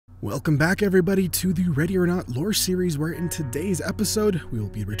Welcome back everybody to the Ready or Not lore series, where in today's episode we will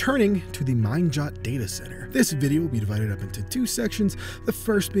be returning to the Mindjot Data Center. This video will be divided up into two sections, the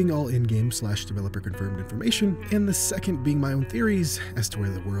first being all in-game / developer confirmed information, and the second being my own theories as to where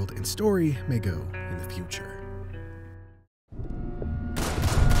the world and story may go in the future.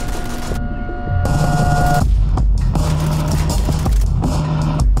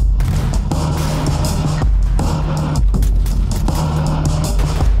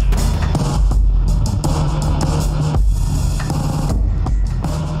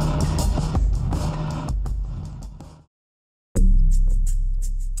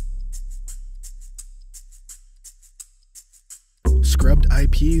 Scrubbed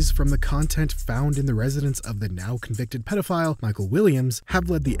IPs from the content found in the residence of the now convicted pedophile Michael Williams have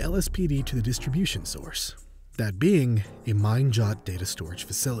led the LSPD to the distribution source, that being a Mindjot data storage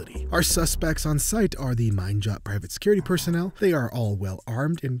facility. Our suspects on site are the Mindjot private security personnel. They are all well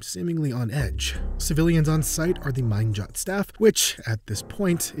armed and seemingly on edge. Civilians on site are the Mindjot staff, which at this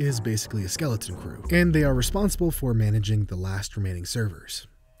point is basically a skeleton crew, and they are responsible for managing the last remaining servers.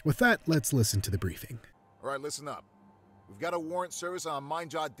 With that, let's listen to the briefing. All right, listen up. We've got a warrant service on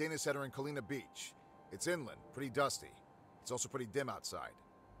Mindjot Data Center in Laguna Beach. It's inland, pretty dusty. It's also pretty dim outside.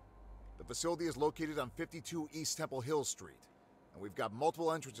 The facility is located on 52 East Temple Hill Street, and we've got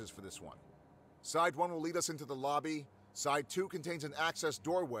multiple entrances for this one. Side 1 will lead us into the lobby, Side 2 contains an access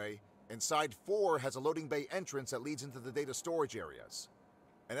doorway, and Side 4 has a loading bay entrance that leads into the data storage areas.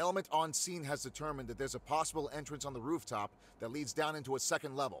 An element on scene has determined that there's a possible entrance on the rooftop that leads down into a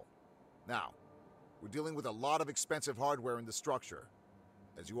second level. Now, we're dealing with a lot of expensive hardware in the structure.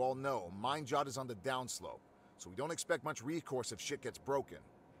 As you all know, Mindjot is on the downslope, so we don't expect much recourse if shit gets broken.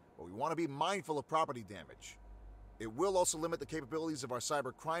 But we want to be mindful of property damage. It will also limit the capabilities of our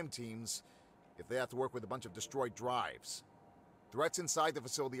cybercrime teams if they have to work with a bunch of destroyed drives. Threats inside the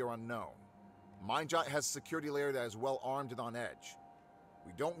facility are unknown. Mindjot has a security layer that is well armed and on edge.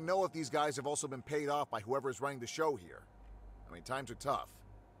 We don't know if these guys have also been paid off by whoever is running the show here. I mean, times are tough,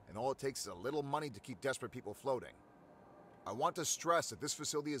 and all it takes is a little money to keep desperate people floating. I want to stress that this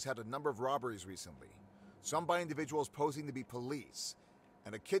facility has had a number of robberies recently, some by individuals posing to be police,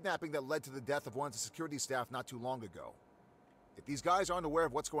 and a kidnapping that led to the death of one of the security staff not too long ago. If these guys aren't aware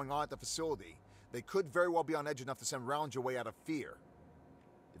of what's going on at the facility, they could very well be on edge enough to send rounds your way out of fear.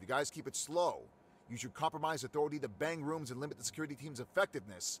 If you guys keep it slow, use your compromised authority to bang rooms and limit the security team's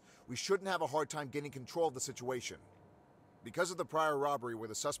effectiveness, we shouldn't have a hard time gaining control of the situation. Because of the prior robbery where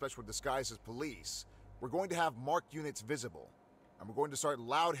the suspects were disguised as police, we're going to have marked units visible, and we're going to start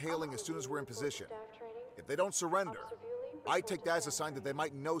loud hailing as soon as we're in position. If they don't surrender, I take that as a sign that they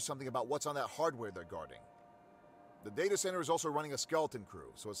might know something about what's on that hardware they're guarding. The data center is also running a skeleton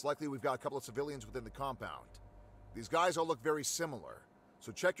crew, so it's likely we've got a couple of civilians within the compound. These guys all look very similar,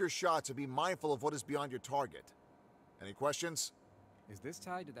 so check your shots and be mindful of what is beyond your target. Any questions? Is this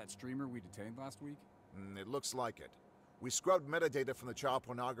tied to that streamer we detained last week? It looks like it. We scrubbed metadata from the child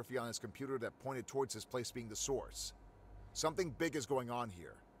pornography on his computer that pointed towards this place being the source. Something big is going on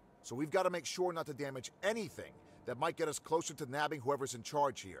here, so we've got to make sure not to damage anything that might get us closer to nabbing whoever's in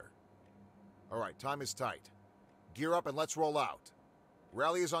charge here. Alright, time is tight. Gear up and let's roll out.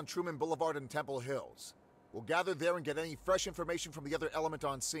 Rally is on Truman Boulevard and Temple Hills. We'll gather there and get any fresh information from the other element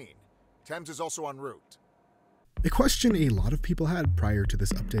on scene. Thames is also en route. A question a lot of people had prior to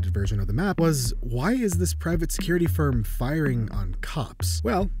this updated version of the map was, why is this private security firm firing on cops?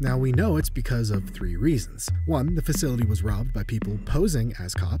 Well, now we know it's because of three reasons. One, the facility was robbed by people posing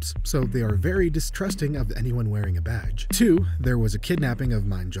as cops, so they are very distrusting of anyone wearing a badge. Two, there was a kidnapping of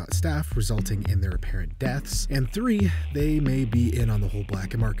Mindjot staff resulting in their apparent deaths. And three, they may be in on the whole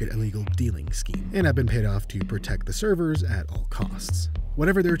black market illegal dealing scheme, and have been paid off to protect the servers at all costs.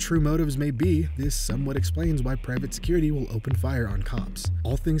 Whatever their true motives may be, this somewhat explains why private security will open fire on cops.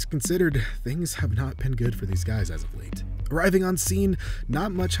 All things considered, things have not been good for these guys as of late. Arriving on scene,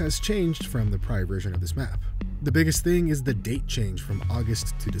 not much has changed from the prior version of this map. The biggest thing is the date change from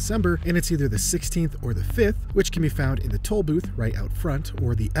August to December, and it's either the 16th or the 5th, which can be found in the toll booth right out front,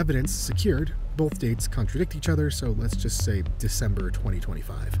 or the evidence secured. Both dates contradict each other, so let's just say December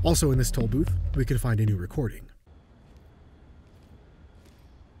 2025. Also in this toll booth, we can find a new recording.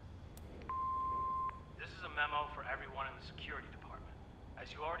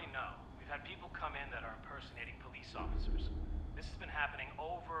 Officers. This has been happening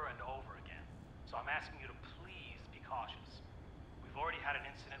over and over again, so I'm asking you to please be cautious. We've already had an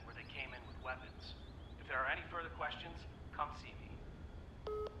incident where they came in with weapons. If there are any further questions, come see me.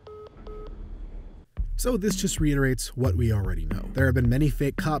 So this just reiterates what we already know. There have been many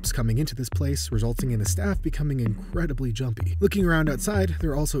fake cops coming into this place, resulting in the staff becoming incredibly jumpy. Looking around outside,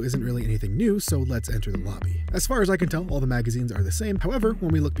 there also isn't really anything new, so let's enter the lobby. As far as I can tell, all the magazines are the same. However,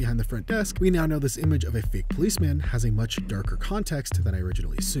 when we look behind the front desk, we now know this image of a fake policeman has a much darker context than I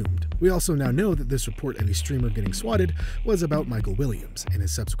originally assumed. We also now know that this report of a streamer getting swatted was about Michael Williams and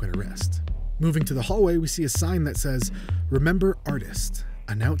his subsequent arrest. Moving to the hallway, we see a sign that says, "Remember Artist.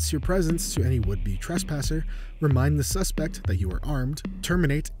 Announce your presence to any would-be trespasser, remind the suspect that you are armed,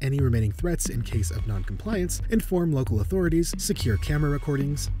 terminate any remaining threats in case of non-compliance, inform local authorities, secure camera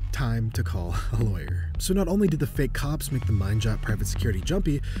recordings, time to call a lawyer." So not only did the fake cops make the Mindjot private security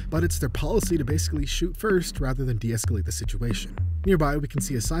jumpy, but it's their policy to basically shoot first rather than de-escalate the situation. Nearby, we can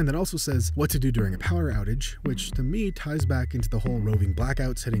see a sign that also says what to do during a power outage, which to me ties back into the whole roving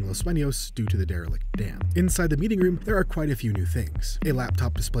blackouts hitting Los Sueños due to the derelict dam. Inside the meeting room, there are quite a few new things. A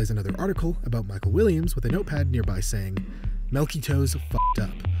laptop displays another article about Michael Williams with a notepad nearby saying, "Melquito's fucked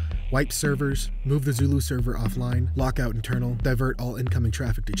up. Wipe servers, move the Zulu server offline, lock out internal, divert all incoming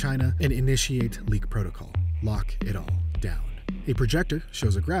traffic to China, and initiate leak protocol. Lock it all down." A projector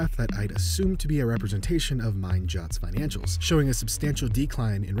shows a graph that I'd assume to be a representation of Mindjot's financials, showing a substantial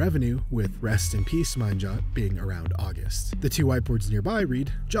decline in revenue, with rest in peace Mindjot being around August. The two whiteboards nearby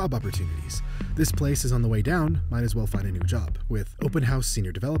read, "Job opportunities. This place is on the way down, might as well find a new job," with Open House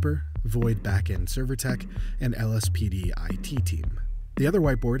Senior Developer, Void Backend Server Tech, and LSPD IT Team. The other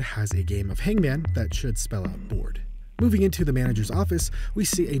whiteboard has a game of Hangman that should spell out board. Moving into the manager's office, we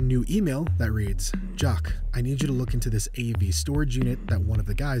see a new email that reads, "Jock, I need you to look into this AV storage unit that one of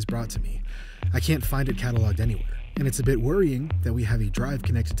the guys brought to me. I can't find it cataloged anywhere, and it's a bit worrying that we have a drive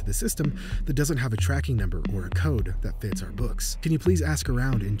connected to the system that doesn't have a tracking number or a code that fits our books. Can you please ask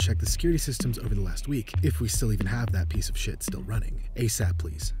around and check the security systems over the last week, if we still even have that piece of shit still running? ASAP,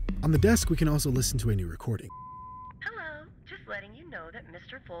 please." On the desk, we can also listen to a new recording. "Hello, just letting you know that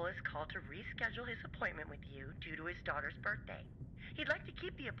Mr. Full is called to reschedule his appointment with you due to his daughter's birthday. He'd like to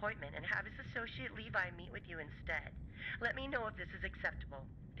keep the appointment and have his associate Levi meet with you instead. Let me know if this is acceptable.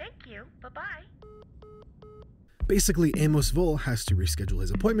 Thank you. Bye-bye." Basically, Amos Vol has to reschedule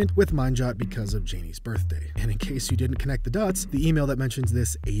his appointment with Mindjot because of Janie's birthday. And in case you didn't connect the dots, the email that mentions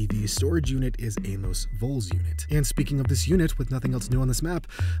this AV storage unit is Amos Vol's unit. And speaking of this unit, with nothing else new on this map,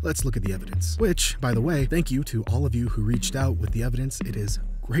 let's look at the evidence. Which, by the way, thank you to all of you who reached out with the evidence. It is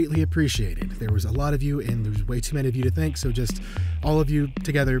greatly appreciated. There was a lot of you, and there's way too many of you to thank, so just all of you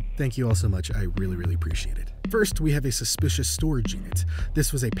together, thank you all so much. I really, really appreciate it. First, we have a suspicious storage unit.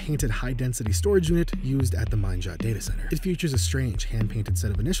 This was a painted high-density storage unit used at the Mindjot Data Center. It features a strange hand-painted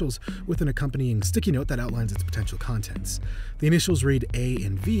set of initials with an accompanying sticky note that outlines its potential contents. The initials read A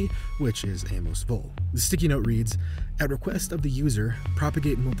and V, which is Amos Vol. The sticky note reads, "At request of the user,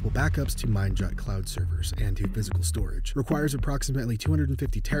 propagate multiple backups to Mindjot cloud servers and to physical storage. Requires approximately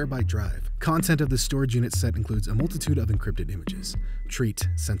 250 terabyte drive. Content of the storage unit set includes a multitude of encrypted images. Treat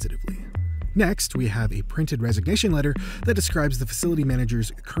sensitively." Next, we have a printed resignation letter that describes the facility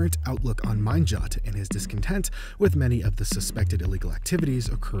manager's current outlook on Mindjot and his discontent with many of the suspected illegal activities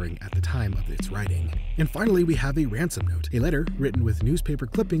occurring at the time of its writing. And finally, we have a ransom note, a letter written with newspaper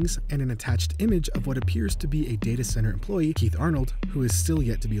clippings and an attached image of what appears to be a data center employee, Keith Arnold, who is still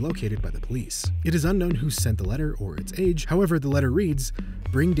yet to be located by the police. It is unknown who sent the letter or its age. However, the letter reads,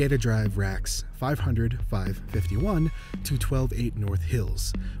 "Bring data drive racks 500-551 to 128 North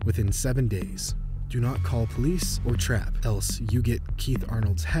Hills within 7 days. Do not call police or trap, else you get Keith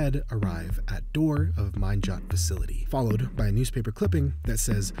Arnold's head arrive at door of Mindjot facility." Followed by a newspaper clipping that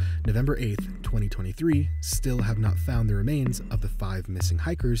says, "November 8th, 2023, still have not found the remains of the 5 missing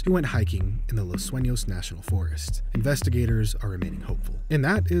hikers who went hiking in the Los Sueños National Forest. Investigators are remaining hopeful." And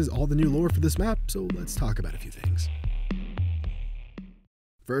that is all the new lore for this map, so let's talk about a few things.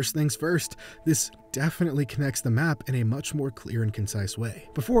 First things first, this definitely connects the map in a much more clear and concise way.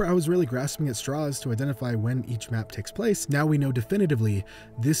 Before, I was really grasping at straws to identify when each map takes place. Now we know definitively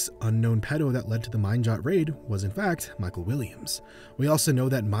this unknown pedo that led to the Mindjot raid was in fact Michael Williams. We also know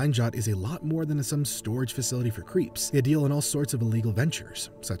that Mindjot is a lot more than some storage facility for creeps. They deal in all sorts of illegal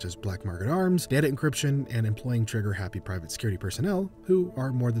ventures, such as black market arms, data encryption, and employing trigger-happy private security personnel, who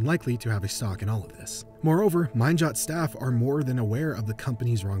are more than likely to have a stock in all of this. Moreover, Mindjot staff are more than aware of the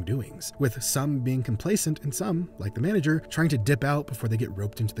company's wrongdoings, with some being being complacent, and some, like the manager, trying to dip out before they get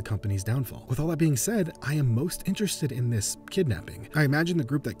roped into the company's downfall. With all that being said, I am most interested in this kidnapping. I imagine the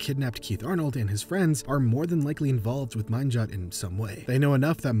group that kidnapped Keith Arnold and his friends are more than likely involved with Mindjot in some way. They know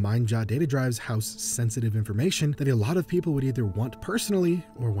enough that Mindjot data drives house sensitive information that a lot of people would either want personally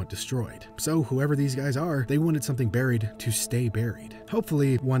or want destroyed. So whoever these guys are, they wanted something buried to stay buried.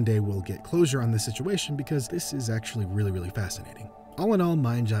 Hopefully one day we'll get closure on this situation, because this is actually really fascinating. All in all,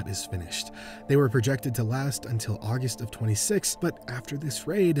 Mindjot is finished. They were projected to last until August of 26, but after this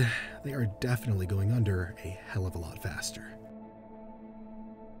raid, they are definitely going under a hell of a lot faster.